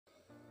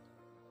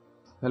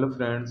Hello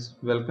friends,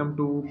 welcome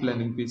to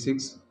Planning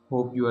P6.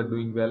 Hope you are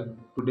doing well.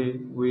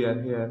 Today we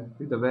are here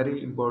with a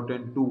very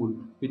important tool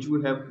which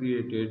we have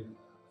created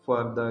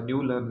for the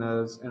new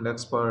learners and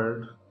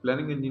expert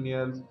planning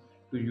engineers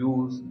to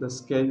use the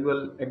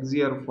schedule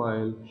XZR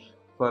file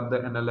for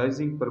the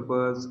analyzing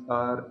purpose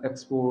or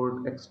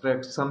export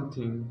extract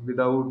something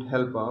without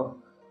help of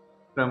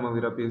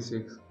Primavera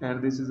P6,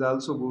 and this is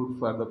also good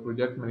for the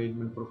project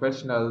management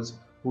professionals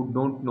who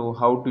don't know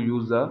how to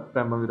use the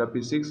Primavera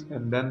P6,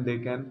 and then they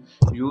can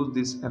use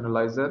this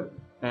analyzer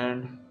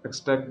and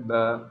extract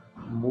the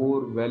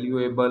more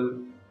valuable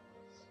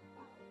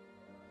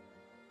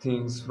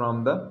things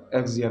from the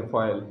XZR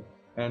file.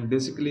 And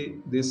basically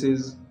this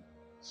is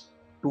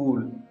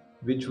tool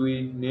which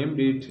we named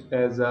it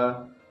as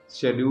a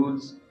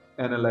schedules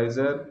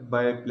analyzer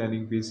by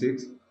Planning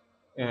P6,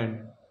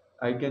 and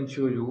I can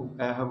show you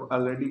I have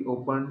already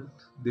opened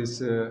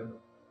this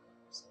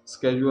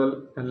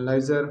schedule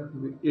analyzer.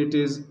 It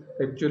is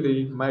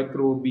actually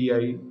micro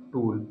BI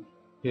tool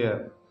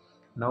here.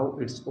 Now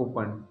it's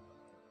open.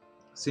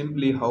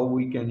 Simply how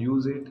we can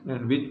use it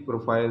and which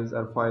profiles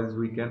or files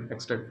we can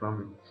extract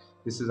from it.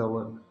 This is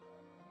our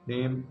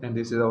name and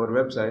this is our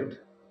website.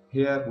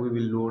 Here we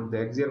will load the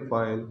XZR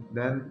file,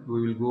 then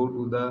we will go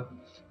to the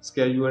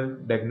schedule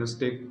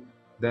diagnostic,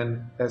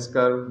 then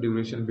SCurve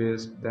duration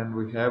based, then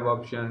we have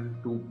option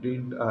to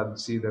print or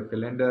see the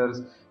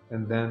calendars,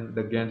 and then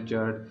the Gantt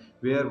chart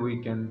where we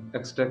can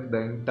extract the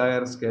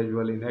entire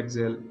schedule in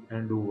Excel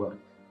and do work.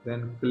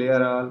 Then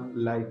clear all,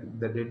 like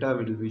the data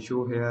will be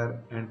show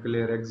here, and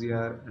clear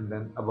XZR, and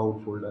then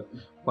about folder.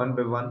 One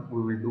by one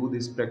we will do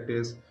this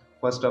practice.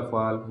 First of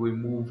all, we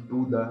move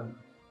to the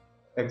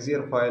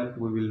XZR file.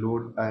 We will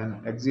load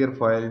an XZR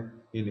file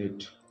in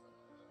it.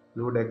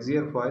 Load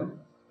XZR file,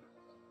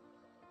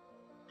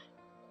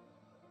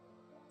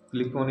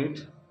 click on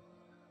it.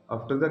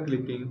 After the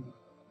clicking,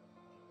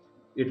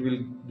 it will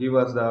give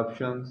us the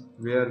options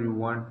where you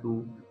want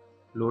to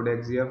load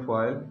XZR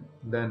file.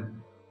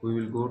 Then we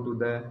will go to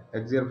the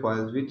XZR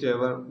files,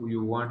 whichever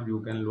you want you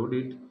can load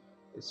it.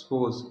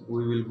 Suppose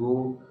we will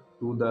go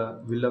to the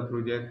villa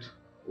project.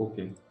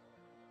 Okay,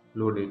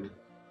 load it.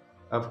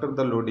 After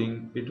the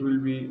loading, it will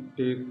be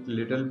take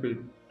little bit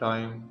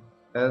time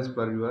as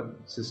per your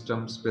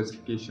system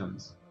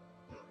specifications.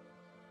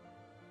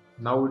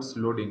 Now it's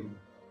loading.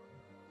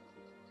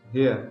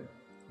 Here,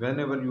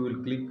 whenever you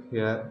will click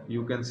here,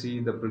 you can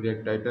see the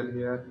project title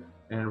here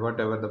and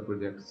whatever the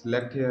project.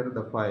 Select here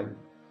the file.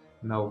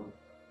 Now,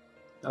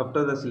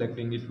 after the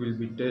selecting, it will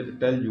be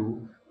tell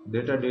you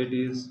data date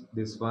is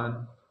this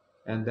one,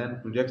 and then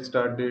project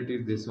start date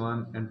is this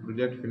one, and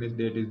project finish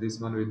date is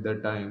this one with the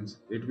times.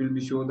 It will be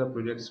show the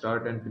project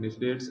start and finish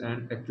dates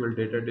and actual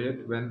data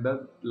date when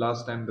the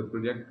last time the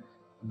project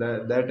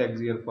that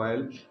XZR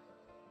file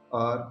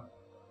are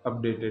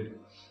updated.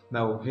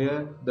 Now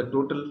here the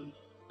total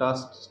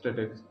task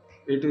status,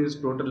 it is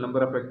total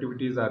number of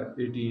activities are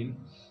 18,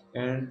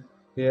 and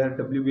here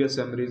WBS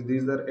summaries,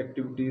 these are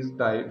activities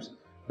types.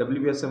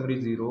 WBS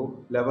summary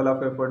 0, level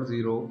of effort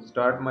 0,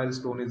 start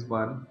milestone is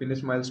 1,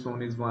 finish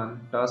milestone is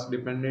 1, task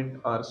dependent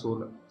are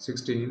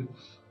 16,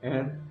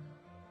 and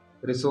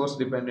resource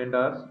dependent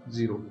are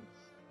 0.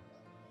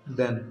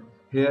 Then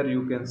here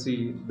you can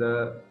see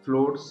the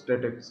float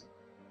statics.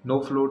 No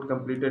float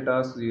completed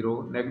task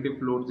 0, negative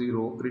float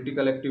 0,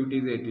 critical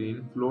activities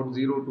 18, float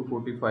 0 to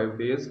 45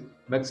 days,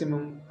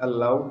 maximum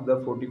allowed the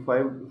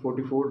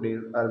 44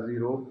 days are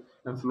 0,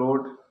 and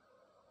float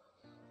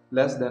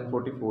less than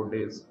 44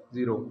 days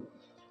 0.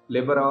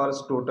 Labor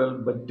hours total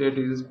budget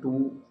is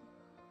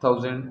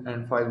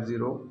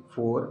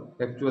 2,504,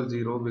 actual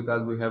 0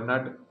 because we have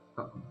not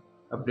uh,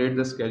 update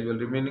the schedule.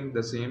 Remaining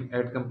the same,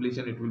 at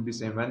completion it will be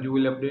same. When you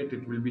will update,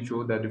 it will be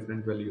show the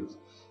different values.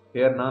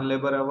 Here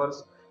non-labor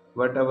hours,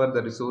 whatever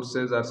the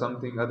resources or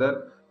something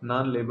other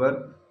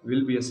non-labor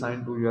will be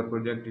assigned to your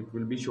project, it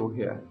will be shown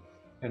here.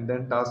 And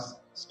then task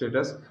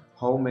status,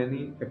 how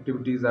many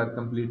activities are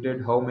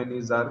completed, how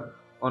many are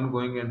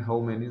ongoing, and how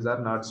many are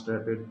not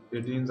started.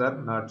 18 are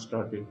not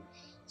started.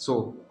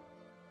 So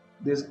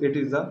this, it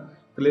is a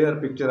clear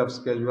picture of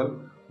schedule.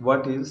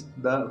 What is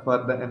the for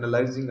the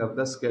analyzing of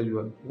the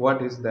schedule,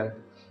 what is that?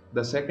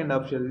 The second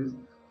option is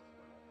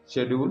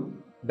schedule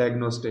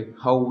diagnostic,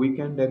 how we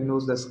can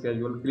diagnose the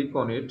schedule. Click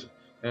on it,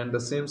 and the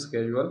same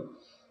schedule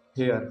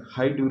here,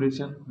 high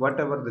duration,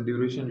 whatever the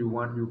duration you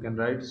want you can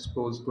write,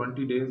 suppose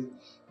 20 days,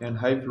 and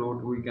high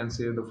float we can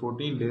say the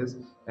 14 days,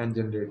 and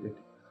generate it.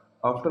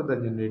 After the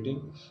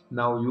generating,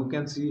 now you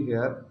can see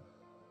here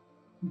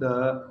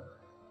the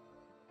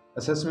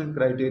assessment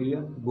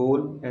criteria,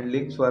 goal, and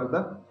links for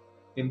the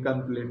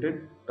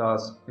incompleted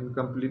task.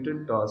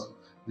 Incompleted task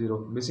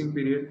 0, missing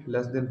period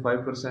less than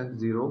 5%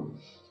 0,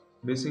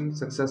 missing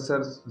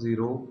successors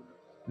 0,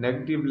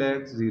 negative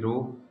lags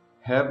 0,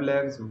 have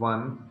lags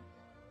 1,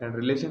 and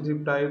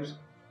relationship types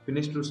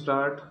finish to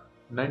start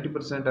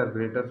 90% or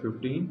greater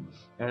 15,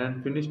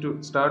 and finish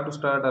to start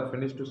or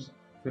finish to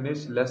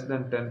finish less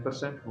than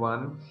 10%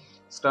 1,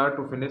 start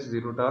to finish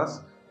 0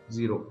 task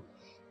 0.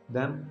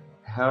 Then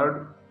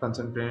hard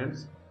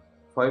concentrates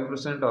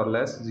 5% or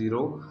less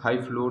 0,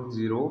 high float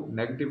 0,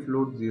 negative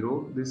float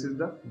 0. This is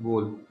the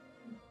goal.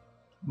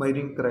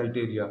 Miring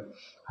criteria: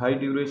 high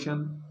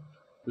duration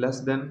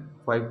less than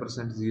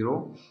 5%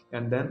 0,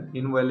 and then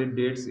invalid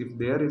dates. If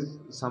there is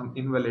some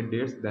invalid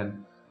dates,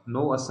 then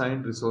no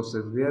assigned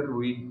resources. Where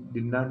we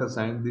did not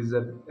assign these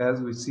are,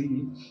 as we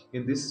see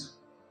in this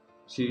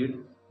sheet,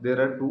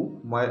 there are two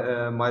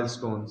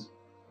milestones.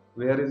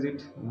 Where is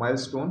it?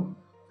 Milestone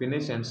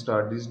finish and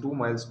start, these two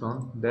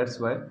milestones. That's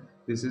why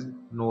this is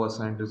no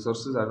assigned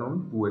resources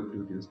around two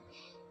activities.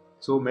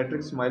 So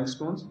matrix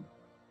milestones: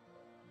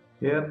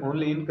 here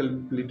only in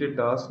completed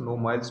tasks, no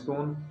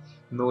milestone,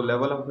 no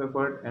level of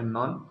effort, and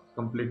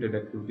non-completed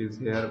activities.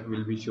 Here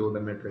will be show the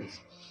matrix.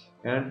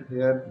 And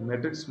here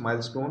matrix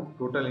milestone,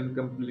 total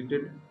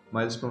incompleted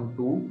milestone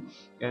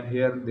 2, and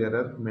here there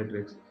are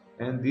matrix.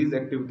 And these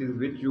activities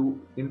which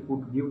you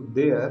input give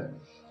there,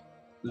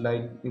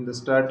 like in the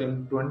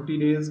starting 20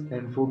 days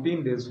and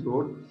 14 days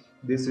load,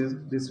 this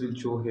will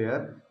show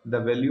here the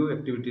value,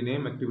 activity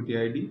name, activity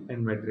id,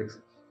 and matrix.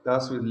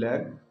 Task with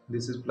lag: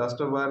 this is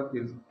plaster work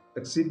is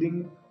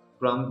exceeding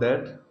from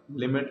that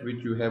limit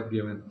which you have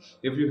given.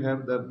 If you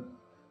have the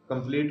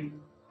complete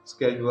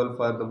schedule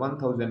for the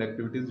 1000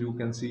 activities, you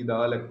can see the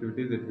all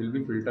activities, it will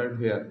be filtered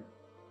here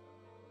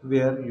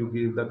where you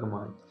give the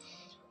command.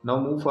 Now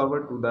move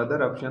forward to the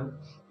other option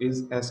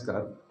is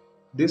SCurve.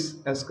 This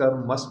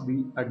SCurve must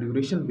be a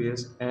duration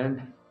based,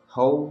 and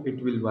how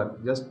it will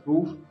work. Just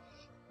proof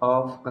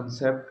of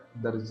concept,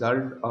 the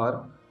result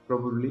are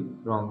probably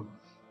wrong,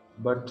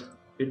 but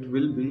it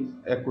will be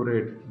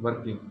accurate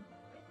working.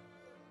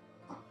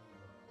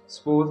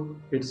 Suppose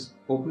it's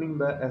opening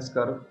the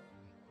SCurve,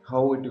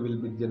 how it will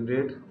be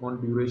generate on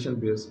duration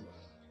base.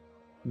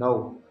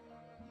 Now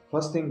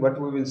first thing what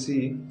we will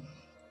see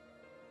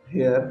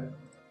here,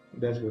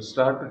 dashboard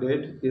start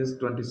date is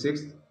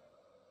 26th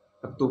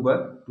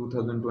October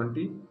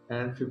 2020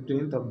 and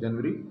 15th of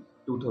January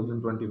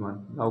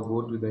 2021. Now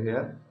go to the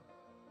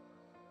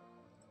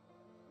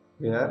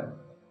here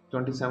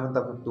 27th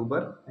of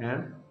October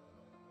and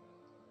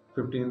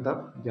 15th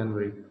of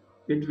January.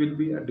 It will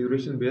be a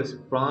duration based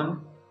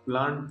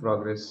planned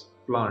progress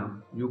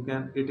planned. You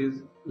can, it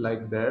is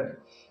like that,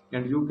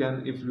 and you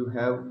can, if you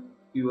have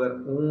your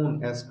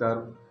own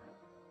SCurve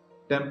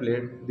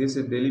template, this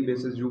is daily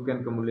basis, you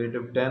can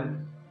cumulative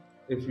 10.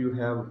 If you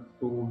have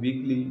to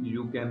weekly,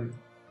 you can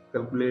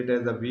calculate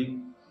as a week.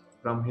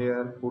 From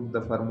here put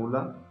the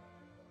formula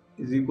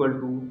is equal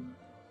to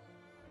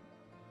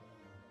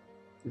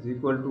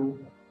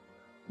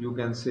you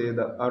can say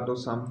the auto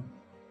sum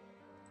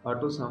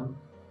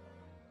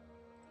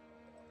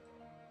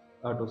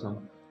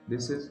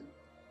this is,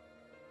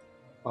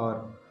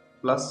 or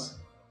plus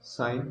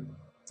sign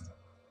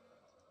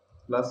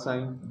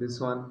this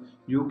one.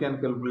 You can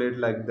calculate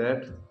like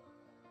that,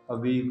 a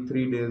week,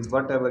 3 days,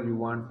 whatever you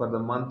want. For the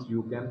month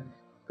you can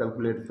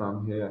calculate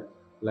from here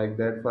like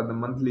that. For the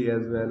monthly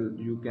as well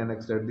you can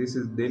extract. This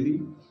is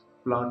daily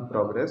planned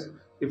progress.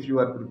 If you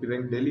are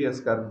preparing daily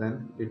SCurve,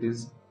 then it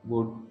is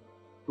good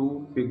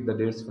to pick the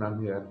dates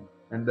from here,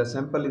 and the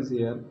sample is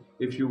here.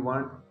 If you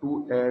want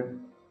to add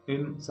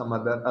in some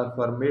other or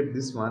format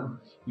this one,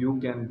 you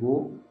can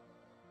go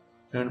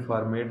and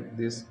format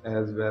this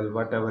as well,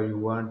 whatever you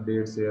want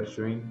dates here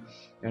showing,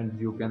 and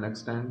you can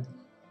extend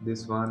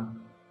this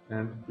one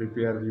and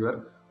prepare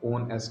your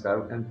own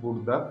SCurve and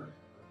put the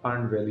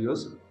earned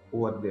values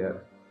over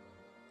there.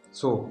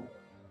 So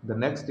the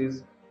next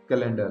is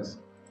calendars.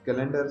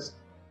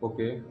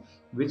 Okay,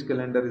 which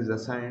calendar is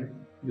assigned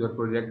your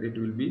project, it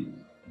will be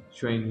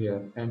showing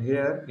here. And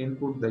here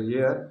input the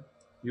year,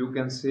 you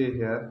can say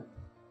here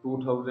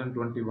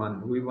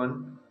 2021, we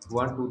want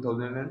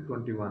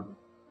 2021.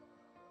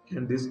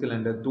 And this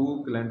calendar,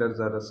 two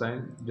calendars are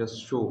assigned. Just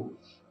show,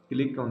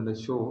 click on the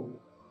show,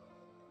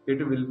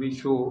 it will be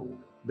show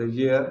the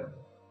year,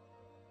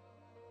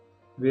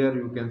 where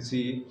you can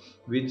see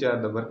which are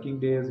the working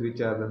days,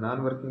 which are the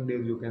non-working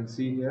days. You can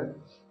see here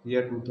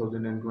year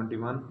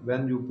 2021.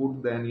 When you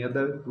put the any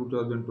other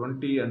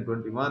 2020 and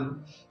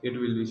 21, it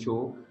will be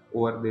show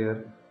over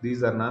there.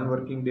 These are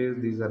non-working days,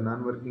 these are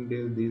non-working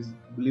days, these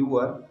blue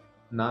are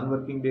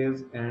non-working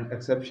days, and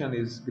exception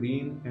is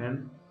green,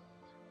 and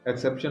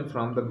exception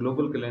from the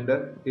global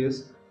calendar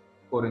is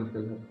orange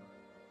color.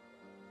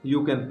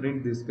 You can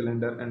print this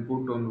calendar and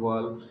put on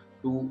wall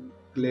to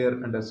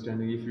clear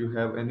understanding. If you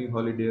have any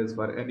holidays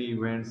for any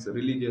events,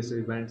 religious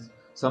events,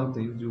 some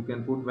things you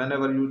can put.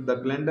 Whenever you the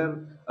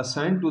calendar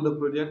assigned to the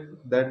project,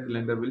 that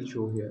calendar will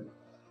show here.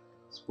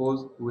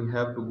 Suppose we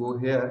have to go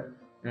here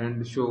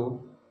and show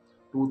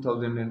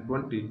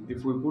 2020.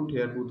 If we put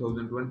here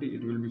 2020,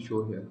 it will be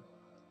show here.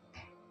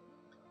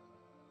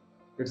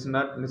 It's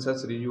not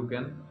necessary, you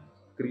can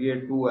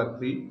create 2 or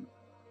 3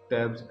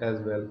 tabs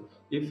as well.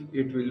 If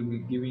it will be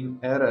giving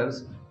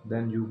errors,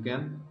 then you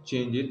can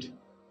change it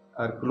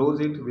or close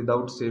it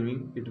without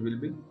saving. It will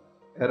be,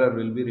 error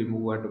will be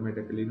removed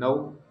automatically.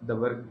 Now the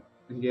work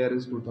here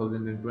is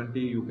 2020.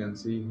 You can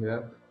see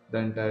here the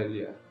entire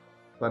year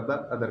for the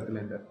other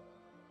calendar.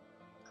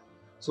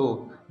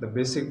 So the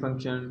basic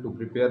function to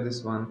prepare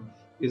this one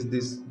is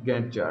this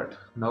Gantt chart.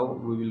 Now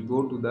we will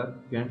go to the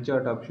Gantt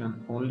chart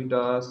option, only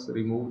tasks,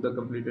 remove the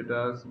completed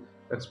tasks,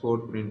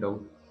 export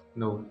printout.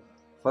 Now,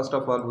 first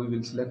of all, we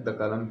will select the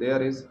column.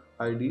 There is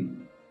ID,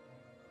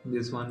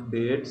 this one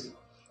dates,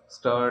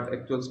 start,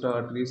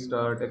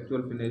 restart,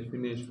 actual finish,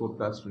 finish,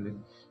 forecast finish.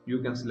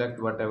 You can select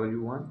whatever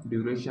you want.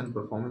 Duration,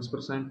 performance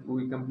percent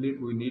we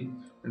complete we need,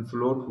 and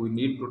float we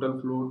need total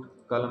float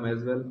column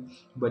as well.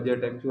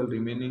 Budget, actual,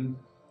 remaining,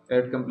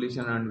 add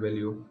completion and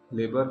value.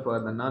 Labor, for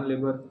the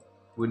non-labor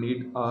we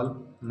need all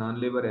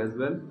non-labor as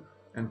well,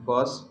 and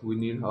cost we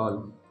need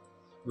all.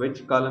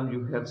 Which column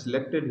you have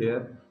selected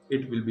here,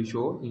 it will be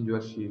shown in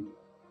your sheet.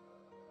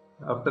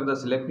 After the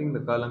selecting the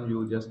column,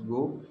 you just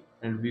go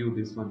and view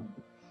this one.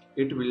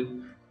 It will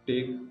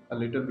take a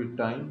little bit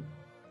time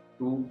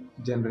to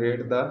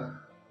generate the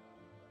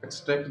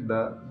extract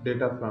the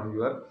data from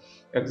your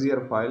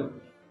XZR file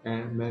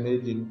and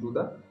manage into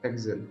the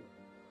Excel.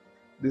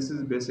 This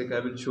is basic. I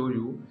will show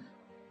you.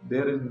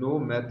 There is no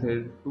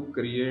method to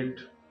create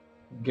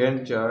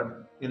Gantt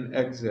chart in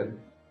Excel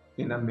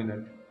in a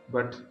minute,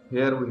 but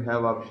here we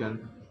have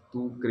option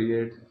to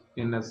create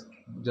in a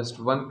just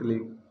one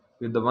click.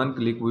 With the one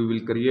click we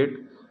will create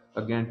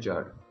a Gantt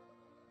chart.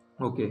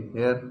 Okay,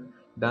 here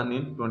done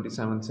in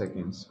 27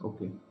 seconds.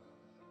 Okay,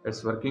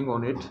 it's working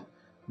on it.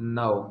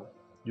 Now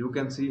you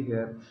can see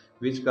here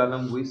which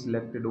column we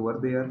selected over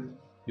there.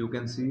 You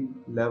can see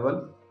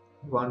level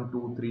 1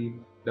 2 3,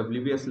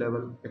 WBS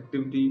level,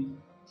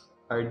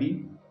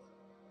 id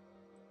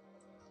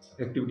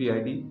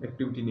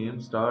activity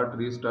name, start,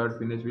 restart,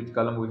 finish, which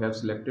column we have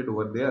selected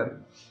over there.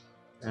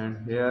 And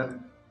here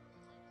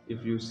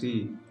if you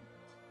see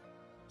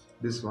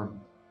this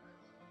one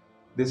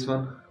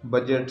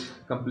budget,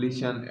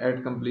 completion,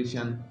 add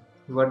completion,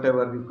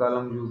 whatever the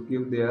column you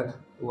give there,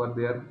 over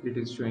there it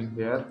is showing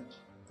here.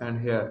 And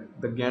here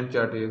the Gantt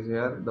chart is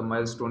here, the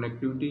milestone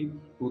activity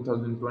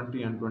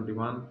 2020 and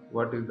 21,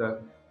 what is the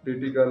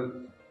critical,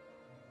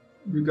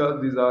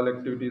 because these all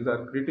activities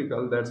are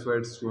critical, that's why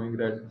it's showing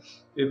red.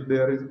 If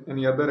there is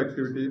any other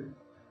activity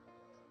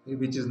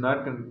which is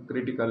not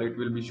critical, it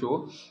will be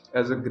shown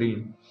as a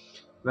green.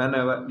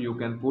 Whenever you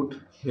can put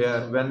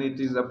here, when it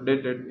is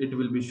updated it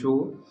will be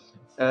shown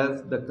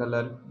as the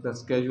color, the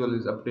schedule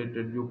is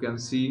updated, you can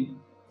see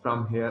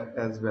from here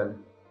as well.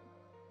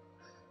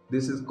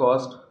 This is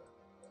cost,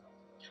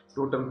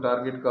 total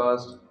target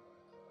cost,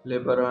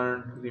 labor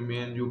earned,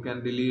 remain, you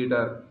can delete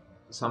or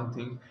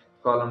something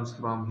columns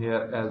from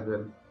here as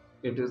well.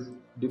 It is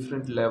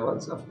different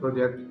levels of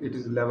project, it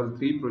is level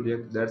 3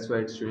 project, that's why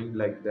it's showing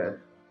like that.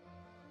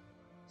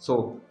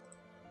 So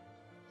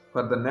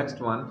for the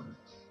next one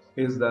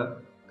is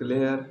the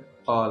clear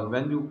all.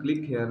 When you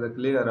click here the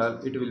clear all,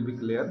 it will be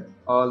clear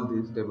all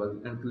these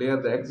tables. And clear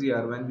the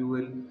XZR, when you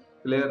will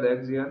clear the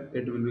XZR,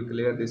 it will be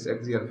clear this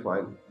XZR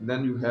file.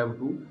 Then you have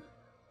to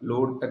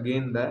load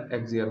again the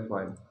XZR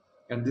file.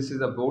 And this is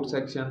the board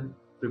section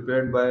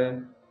prepared by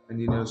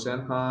Engineer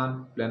Hussain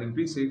Khan, Planning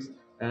P6,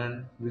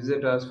 and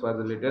visit us for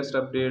the latest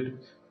update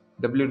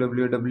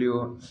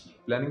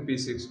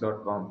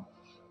www.planningp6.com.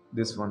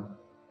 This one,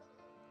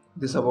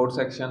 this about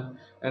section.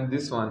 And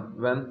this one,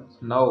 when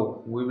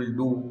now we will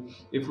do,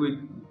 if we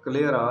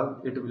clear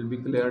all, it will be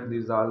cleared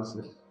these all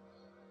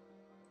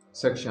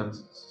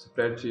sections,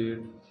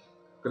 spreadsheet,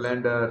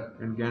 calendar,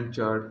 and Gantt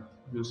chart.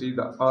 You see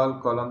the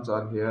all columns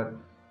are here.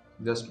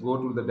 Just go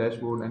to the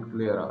dashboard and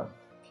clear all.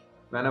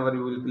 Whenever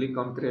you will click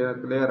on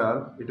clear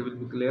all, it will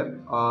be clear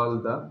all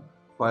the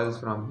files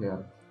from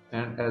here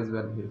and as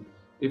well here.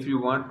 If you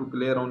want to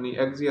clear only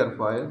XZR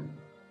file,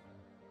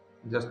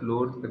 just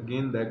load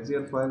again the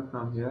XZR file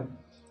from here.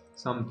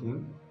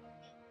 Something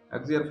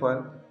XZR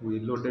file we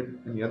loaded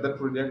any other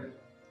project,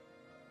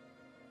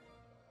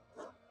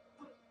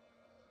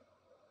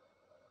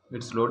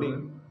 it's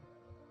loading.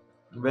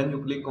 When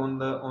you click on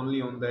the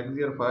only on the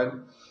XZR file,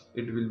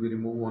 it will be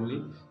remove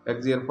only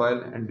XZR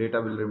file and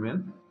data will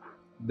remain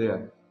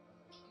there.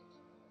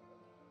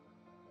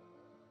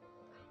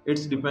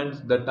 It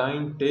depends the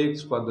time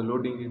takes for the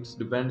loading, it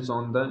depends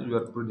on the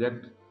your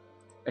project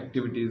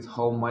activities,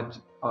 how much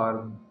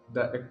are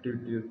the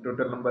activities,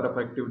 total number of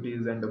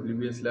activities and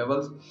WBS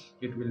levels,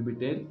 it will be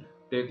take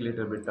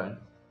little bit time.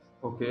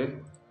 Okay,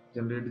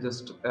 generate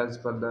just as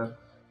per the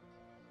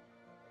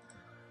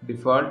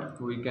default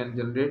we can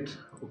generate.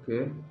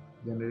 Okay,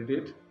 generate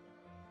it.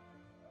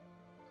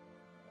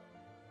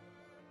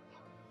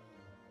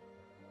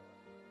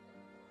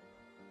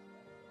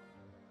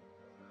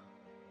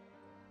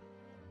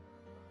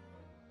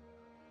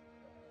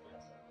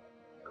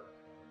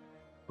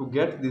 To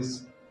get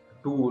this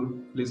tool,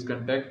 please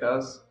contact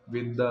us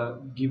with the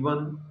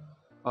given,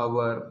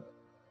 our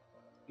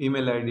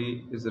email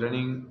ID is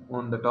running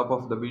on the top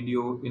of the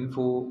video,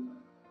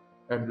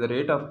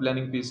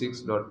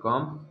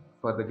 info@planningp6.com.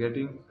 For the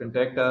getting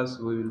contact us,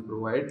 we will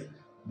provide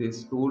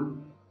this tool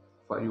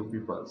for you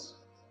peoples.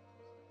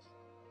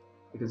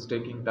 It is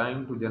taking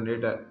time to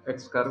generate a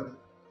SCurve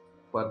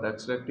for the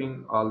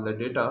extracting all the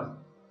data.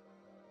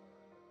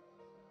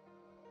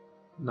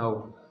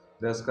 Now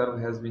the SCurve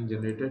has been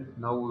generated.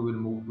 Now we will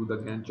move to the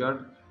Gantt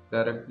chart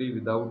directly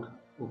without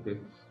Okay,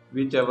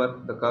 whichever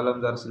the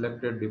columns are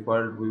selected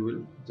default, we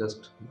will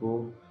just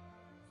go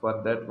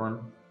for that one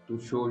to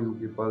show you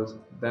people.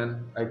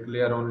 Then I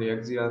clear only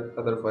XZR,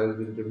 other files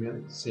will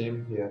remain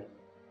same here.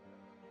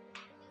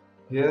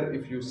 Here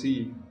if you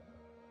see,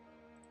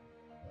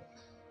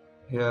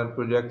 here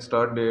project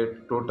start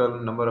date,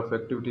 total number of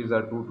activities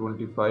are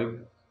 225,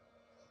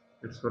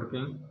 it's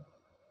working,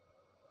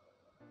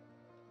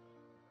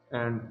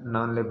 and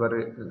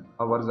non-labor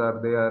hours are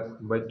there,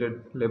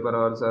 budgeted labor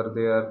hours are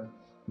there,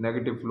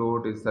 negative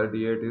float is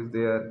 38 is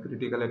there,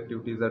 critical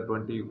activities are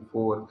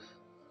 24.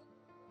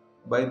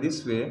 By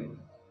this way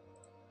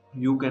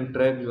you can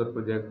track your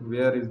project,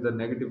 where is the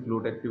negative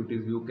float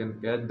activities, you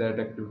can catch that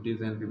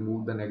activities and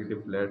remove the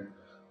negative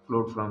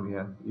float from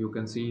here. You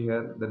can see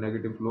here the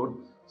negative float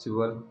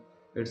symbol,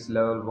 it's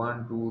level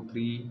 1 2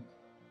 3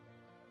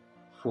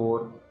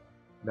 4,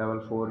 level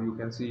 4. You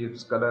can see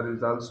its color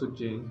is also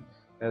changed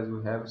as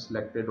we have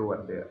selected over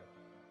there.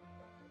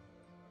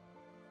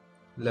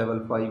 Level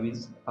 5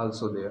 is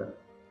also there,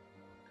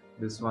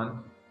 this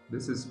one,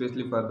 this is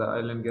especially for the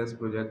oil and gas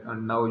project,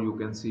 and now you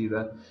can see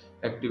the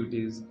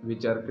activities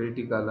which are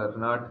critical or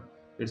not,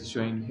 it's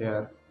showing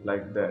here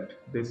like that.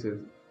 This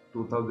is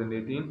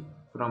 2018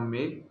 from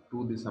May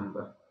to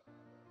December,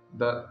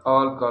 the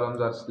all columns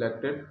are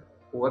selected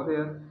over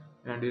there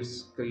and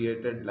it's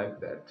created like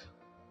that,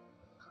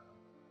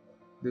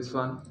 this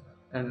one.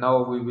 And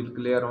now we will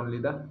clear only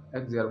the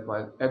xzr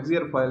file.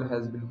 Xzr file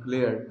has been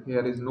cleared,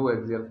 here is no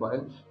xzr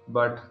file,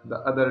 but the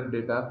other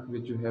data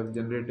which you have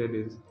generated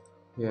is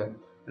here.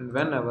 And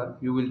whenever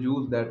you will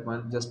use that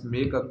one, just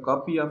make a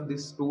copy of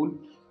this tool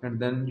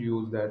and then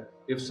use that.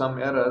 If some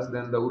errors,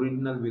 then the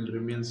original will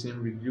remain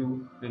same with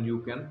you and you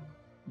can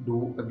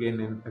do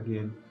again and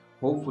again.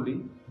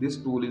 Hopefully this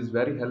tool is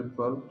very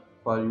helpful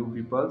for you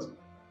people.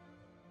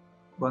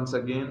 Once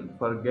again,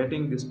 for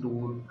getting this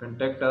tool,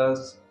 contact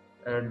us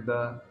at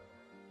the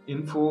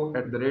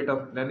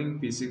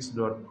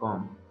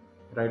info@planningp6.com.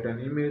 Write an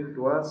email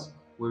to us,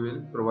 we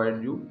will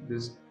provide you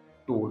this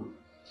tool.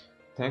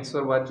 Thanks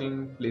for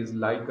watching. Please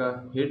like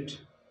a hit,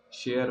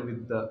 share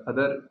with the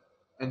other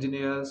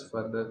engineers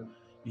for the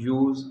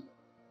use,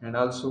 and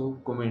also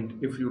comment.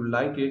 If you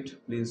like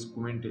it, please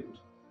comment it.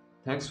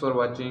 Thanks for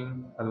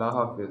watching. Allah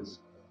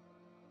Hafiz.